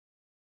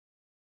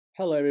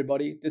Hello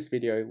everybody, this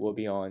video will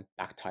be on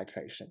back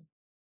titration.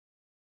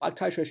 Back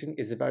titration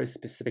is a very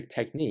specific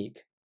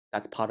technique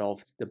that's part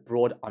of the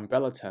broad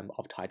umbrella term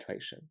of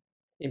titration.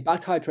 In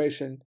back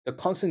titration, the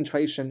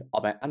concentration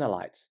of an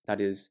analyte, that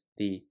is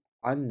the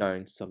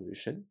unknown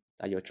solution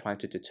that you're trying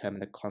to determine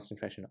the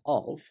concentration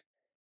of,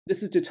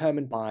 this is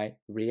determined by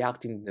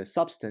reacting the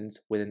substance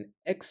with an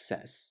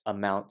excess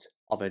amount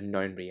of a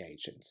known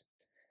reagent.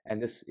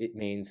 And it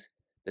means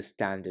the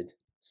standard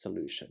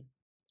solution,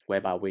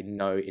 whereby we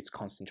know its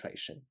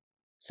concentration.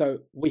 So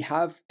we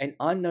have an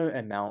unknown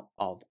amount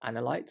of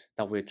analyte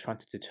that we're trying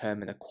to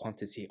determine the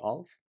quantity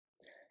of,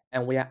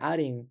 and we are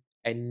adding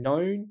a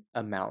known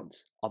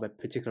amount of a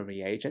particular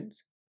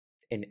reagent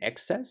in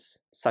excess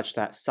such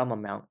that some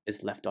amount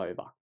is left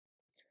over.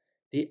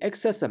 The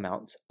excess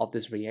amount of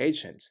this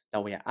reagent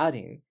that we are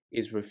adding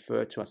is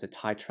referred to as a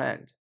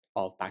titrand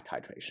of back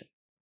titration.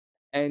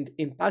 And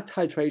in back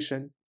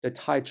titration, the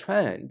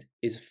titrand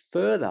is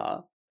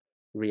further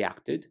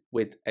reacted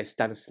with a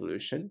standard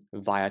solution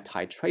via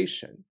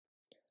titration,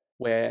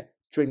 where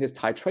during this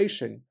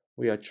titration,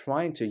 we are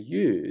trying to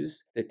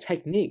use the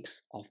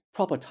techniques of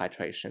proper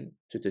titration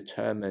to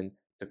determine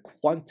the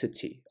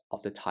quantity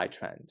of the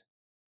titrand.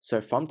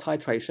 So from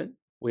titration,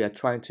 we are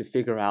trying to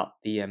figure out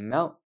the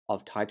amount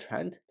of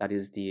titrand, that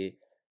is the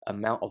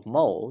amount of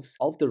moles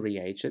of the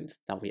reagent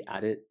that we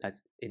added that's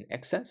in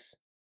excess.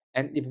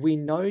 And if we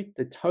know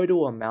the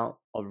total amount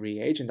of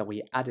reagent that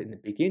we added in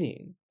the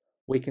beginning,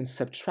 we can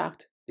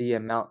subtract the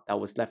amount that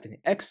was left in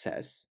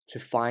excess to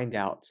find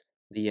out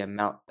the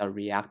amount that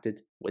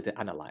reacted with the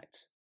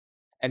analyte.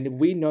 And if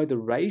we know the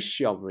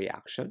ratio of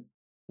reaction,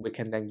 we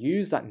can then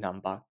use that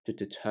number to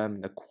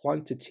determine the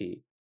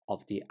quantity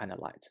of the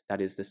analyte, that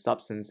is the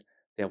substance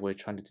that we're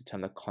trying to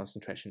determine the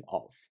concentration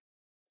of.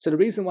 So the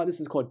reason why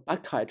this is called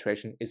back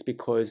titration is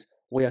because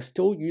we are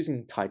still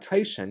using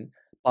titration,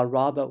 but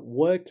rather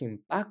working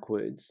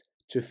backwards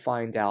to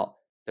find out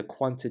the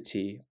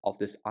quantity of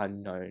this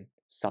unknown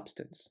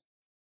substance.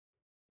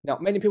 Now,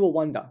 many people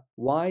wonder,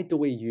 why do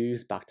we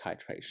use back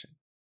titration?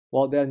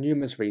 Well, there are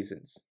numerous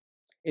reasons.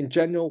 In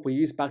general, we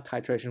use back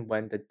titration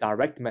when the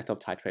direct method of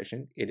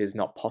titration, it is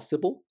not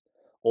possible,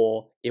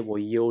 or it will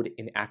yield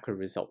inaccurate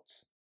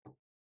results.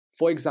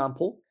 For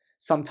example,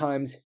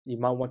 sometimes you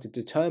might want to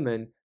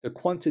determine the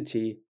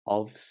quantity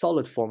of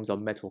solid forms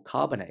of metal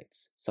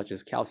carbonates, such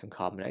as calcium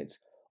carbonates,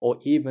 or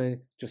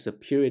even just the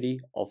purity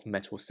of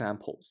metal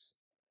samples.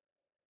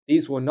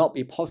 These will not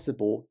be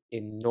possible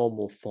in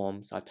normal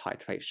forms of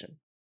titration.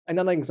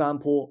 Another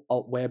example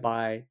of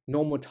whereby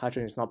normal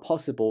titration is not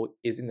possible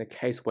is in the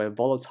case where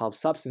volatile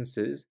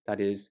substances, that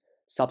is,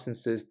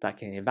 substances that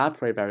can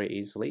evaporate very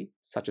easily,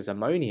 such as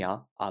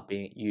ammonia, are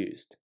being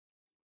used.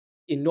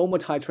 In normal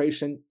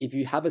titration, if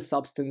you have a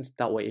substance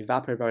that will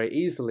evaporate very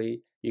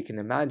easily, you can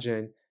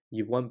imagine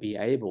you won't be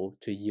able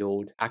to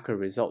yield accurate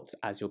results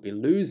as you'll be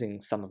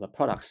losing some of the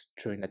products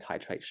during the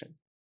titration.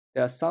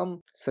 There are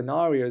some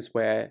scenarios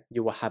where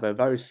you will have a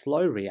very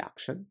slow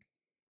reaction.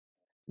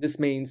 This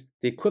means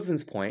the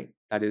equivalence point,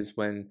 that is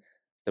when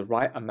the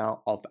right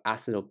amount of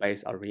acid or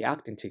base are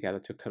reacting together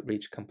to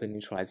reach complete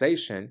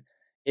neutralization,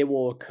 it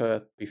will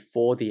occur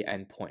before the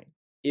end point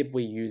if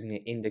we're using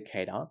an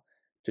indicator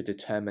to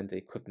determine the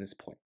equivalence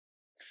point.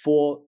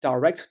 For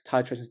direct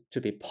titration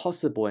to be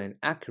possible and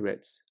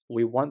accurate,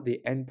 we want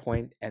the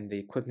endpoint and the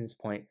equivalence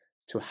point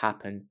to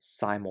happen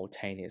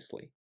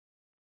simultaneously.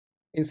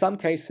 In some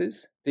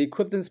cases, the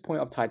equivalence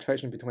point of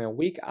titration between a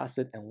weak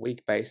acid and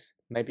weak base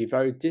may be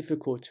very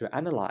difficult to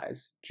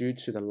analyze due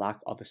to the lack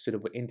of a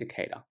suitable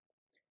indicator.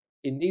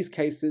 In these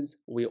cases,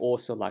 we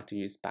also like to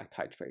use back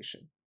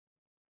titration.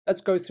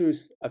 Let's go through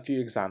a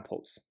few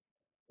examples.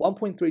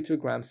 1.32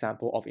 gram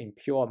sample of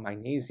impure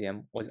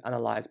magnesium was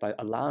analyzed by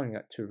allowing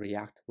it to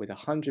react with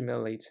 100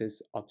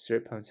 milliliters of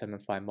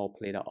 0.75 mol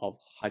per liter of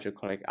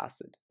hydrochloric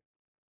acid.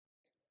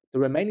 The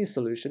remaining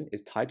solution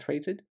is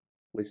titrated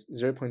with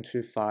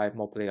 0.25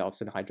 mol per liter of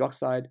sodium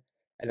hydroxide,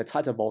 and the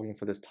titer volume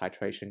for this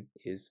titration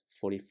is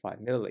 45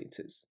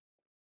 milliliters.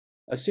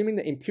 Assuming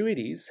the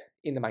impurities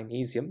in the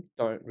magnesium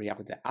don't react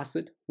with the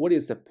acid, what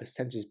is the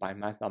percentage by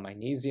mass of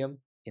magnesium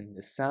in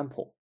this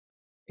sample?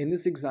 In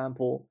this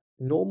example,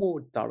 normal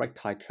direct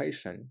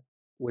titration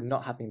would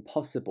not have been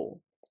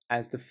possible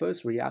as the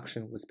first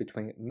reaction was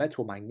between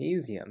metal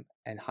magnesium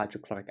and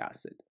hydrochloric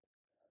acid.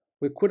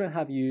 We couldn't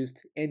have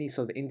used any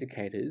sort of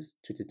indicators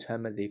to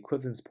determine the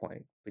equivalence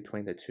point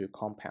between the two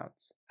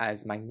compounds,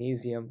 as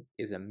magnesium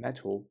is a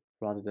metal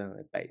rather than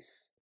a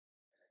base.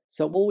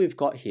 So what we've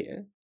got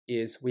here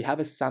is we have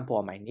a sample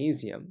of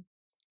magnesium,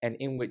 and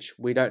in which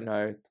we don't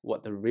know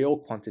what the real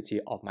quantity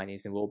of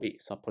magnesium will be,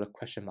 so I'll put a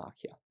question mark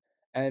here.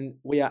 And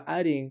we are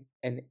adding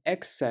an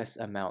excess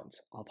amount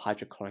of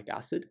hydrochloric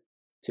acid.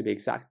 To be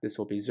exact, this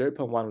will be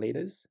 0.1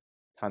 liters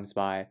times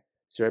by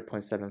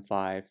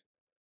 0.75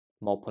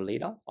 mol per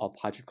liter of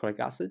hydrochloric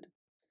acid.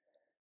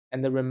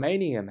 And the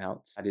remaining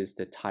amount, that is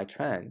the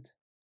titrand,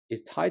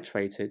 is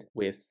titrated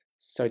with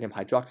sodium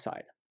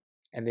hydroxide.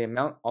 And the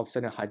amount of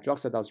sodium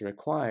hydroxide that was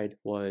required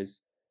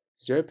was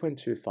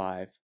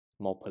 0.25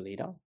 mol per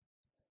liter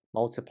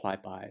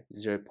multiplied by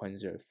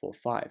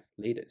 0.045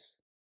 liters.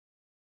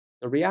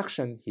 The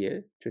reaction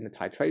here during the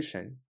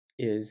titration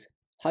is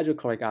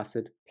hydrochloric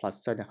acid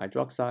plus sodium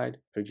hydroxide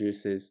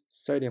produces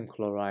sodium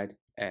chloride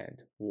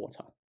and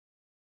water.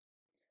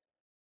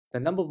 The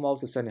number of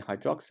moles of sodium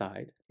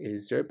hydroxide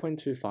is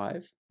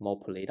 0.25 mole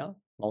per liter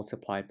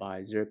multiplied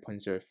by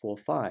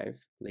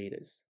 0.045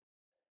 liters.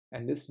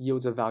 And this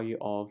yields a value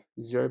of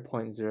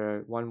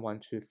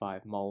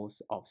 0.01125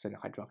 moles of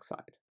sodium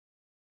hydroxide.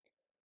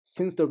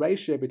 Since the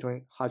ratio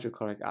between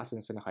hydrochloric acid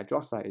and sodium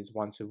hydroxide is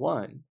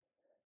 1:1,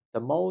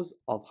 the moles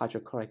of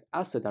hydrochloric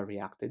acid that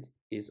reacted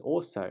is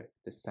also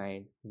the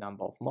same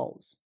number of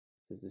moles.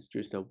 This is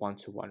just a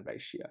 1:1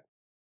 ratio.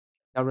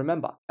 Now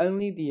remember,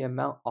 only the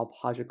amount of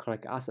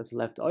hydrochloric acids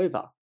left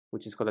over,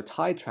 which is called a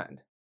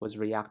titrant, was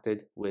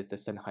reacted with the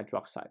sodium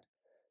hydroxide.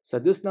 So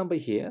this number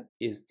here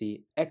is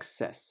the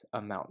excess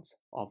amount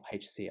of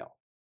HCl.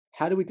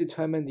 How do we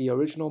determine the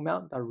original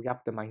amount that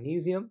reacted the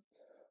magnesium?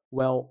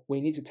 Well,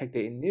 we need to take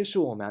the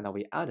initial amount that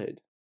we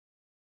added,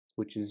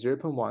 which is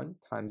 0.1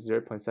 times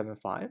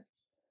 0.75.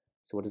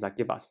 So what does that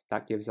give us?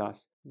 That gives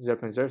us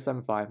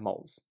 0.075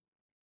 moles.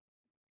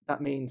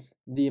 That means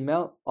the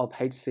amount of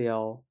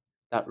HCl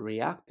that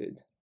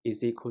reacted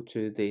is equal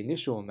to the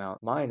initial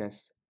amount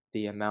minus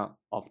the amount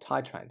of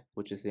titrant,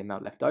 which is the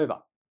amount left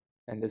over.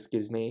 And this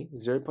gives me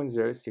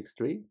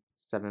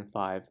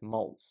 0.06375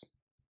 moles.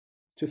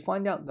 To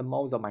find out the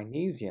moles of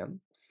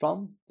magnesium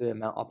from the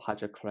amount of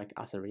hydrochloric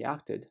acid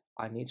reacted,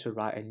 I need to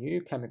write a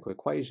new chemical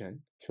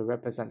equation to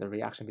represent the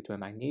reaction between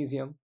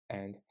magnesium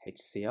and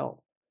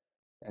HCl.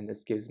 And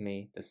this gives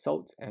me the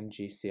salt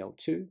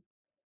MgCl2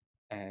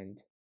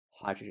 and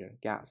hydrogen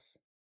gas.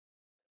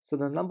 So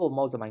the number of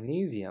moles of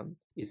magnesium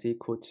is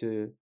equal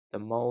to the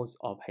moles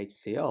of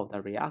HCl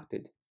that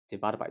reacted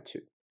divided by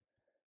 2.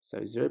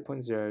 So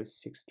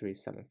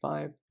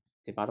 0.06375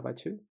 divided by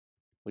 2,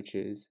 which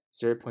is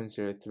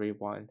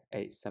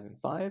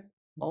 0.031875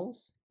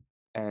 moles.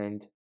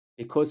 And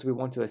because we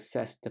want to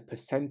assess the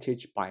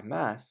percentage by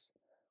mass,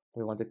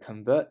 we want to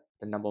convert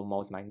the number of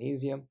moles of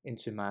magnesium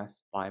into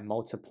mass by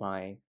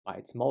multiplying by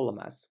its molar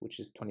mass, which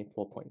is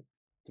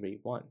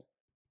 24.31.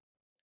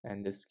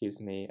 And this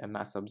gives me a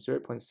mass of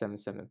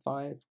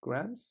 0.775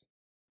 grams.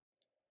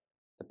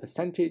 The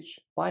percentage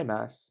by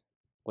mass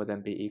will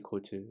then be equal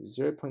to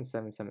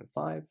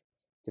 0.775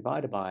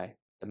 divided by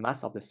the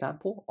mass of the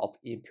sample of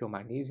impure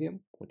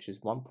magnesium, which is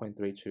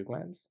 1.32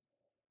 grams,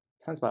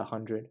 times by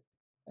 100,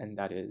 and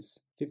that is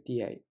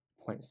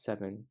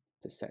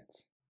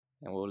 58.7%.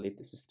 And we'll leave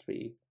this as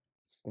 3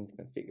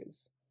 significant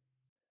figures.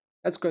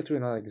 Let's go through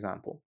another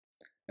example.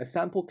 A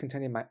sample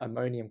containing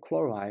ammonium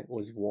chloride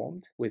was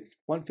warmed with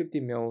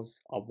 150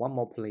 ml of 1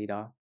 mole per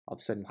liter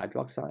of sodium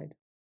hydroxide.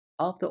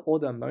 After all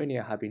the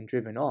ammonia had been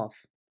driven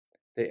off,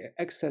 the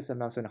excess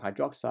amount of sodium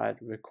hydroxide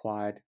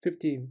required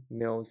 50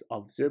 ml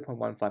of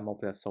 0.15 mole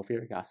per liter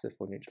sulfuric acid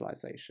for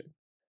neutralization.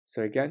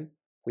 So again,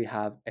 we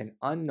have an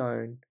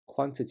unknown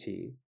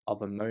quantity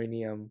of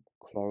ammonium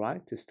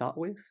chloride to start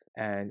with,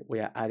 and we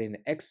are adding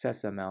the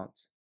excess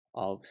amount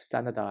of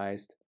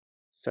standardized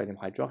sodium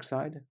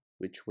hydroxide,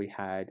 which we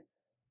had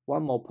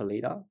 1 mole per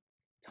liter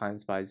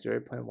times by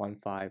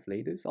 0.15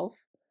 liters of,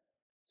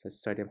 so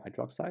sodium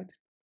hydroxide,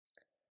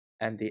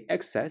 and the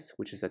excess,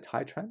 which is a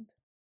titrant.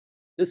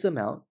 This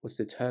amount was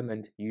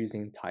determined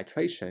using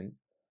titration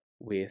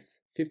with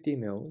 50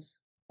 ml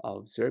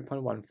of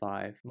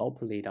 0.15 mole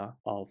per liter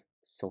of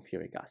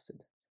sulfuric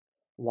acid.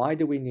 Why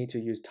do we need to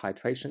use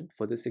titration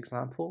for this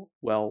example?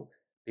 Well,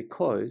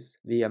 because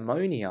the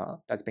ammonia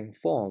that's being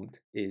formed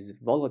is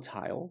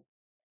volatile,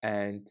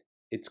 and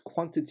its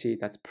quantity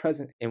that's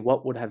present in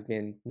what would have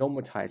been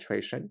normal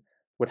titration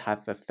would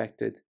have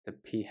affected the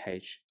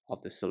pH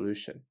of the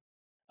solution.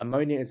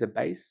 Ammonia is a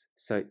base,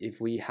 so if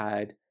we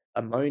had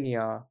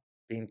ammonia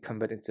being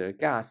converted into a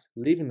gas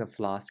leaving the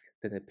flask,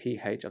 then the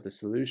pH of the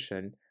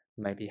solution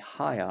may be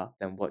higher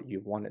than what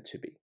you want it to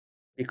be.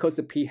 Because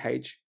the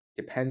pH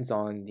depends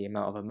on the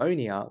amount of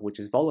ammonia, which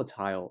is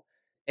volatile,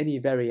 any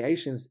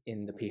variations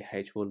in the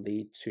pH will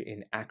lead to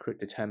inaccurate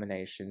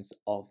determinations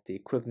of the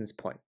equivalence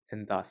point,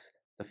 and thus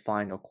the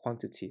final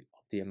quantity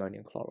of the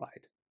ammonium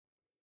chloride.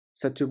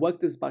 So to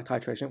work this back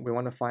titration, we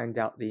want to find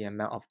out the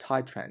amount of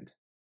titrant.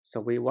 So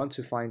we want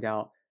to find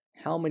out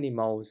how many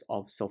moles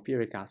of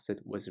sulfuric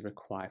acid was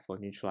required for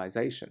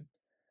neutralization.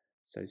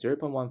 So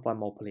 0.15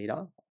 mole per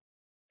liter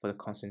for the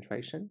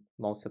concentration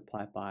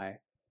multiplied by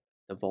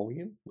the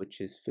volume, which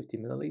is 50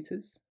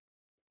 milliliters.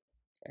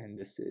 And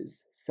this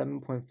is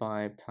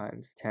 7.5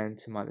 times 10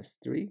 to minus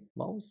 3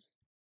 moles.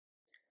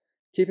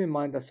 Keep in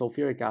mind that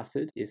sulfuric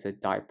acid is a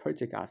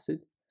diprotic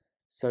acid,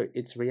 so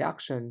its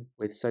reaction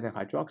with sodium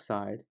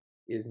hydroxide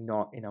is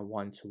not in a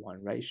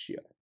 1:1 ratio.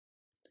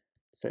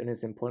 So it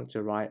is important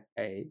to write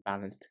a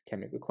balanced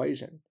chemical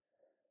equation.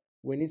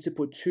 We need to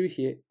put 2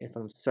 here in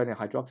front of sodium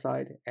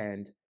hydroxide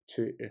and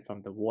 2 in front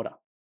of the water.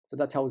 So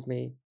that tells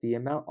me the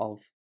amount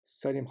of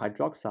sodium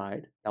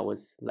hydroxide that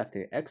was left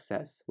in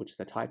excess, which is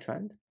the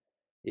titrant,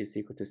 is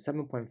equal to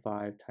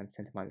 7.5 times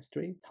 10 to minus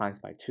 3 times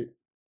by 2,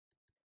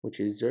 which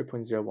is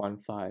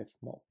 0.015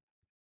 mole.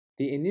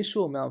 The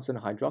initial amount of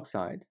sodium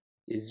hydroxide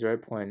is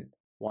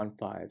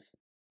 0.15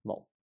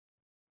 mole,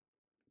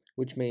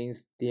 which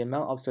means the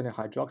amount of sodium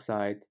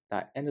hydroxide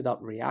that ended up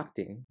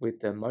reacting with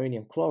the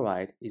ammonium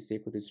chloride is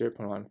equal to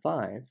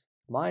 0.15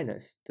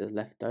 minus the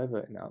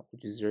leftover amount,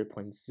 which is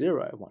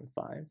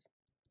 0.015.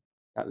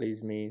 That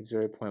leaves me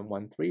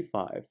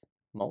 0.135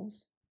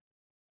 moles.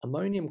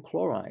 Ammonium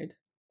chloride,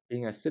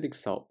 being acidic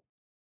salt,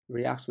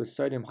 reacts with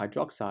sodium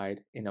hydroxide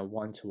in a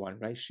 1-to-1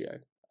 ratio,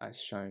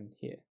 as shown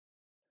here.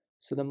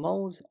 So the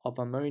moles of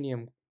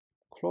ammonium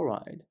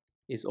chloride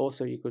is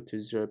also equal to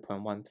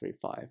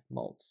 0.135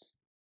 moles.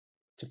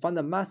 To find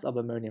the mass of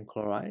ammonium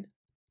chloride,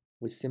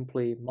 we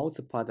simply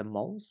multiply the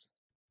moles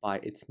by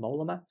its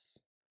molar mass,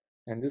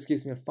 and this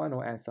gives me a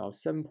final answer of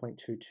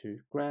 7.22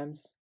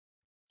 grams.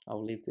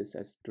 I'll leave this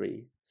as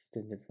 3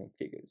 significant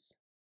figures.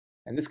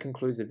 And this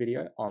concludes the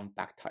video on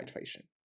back titration.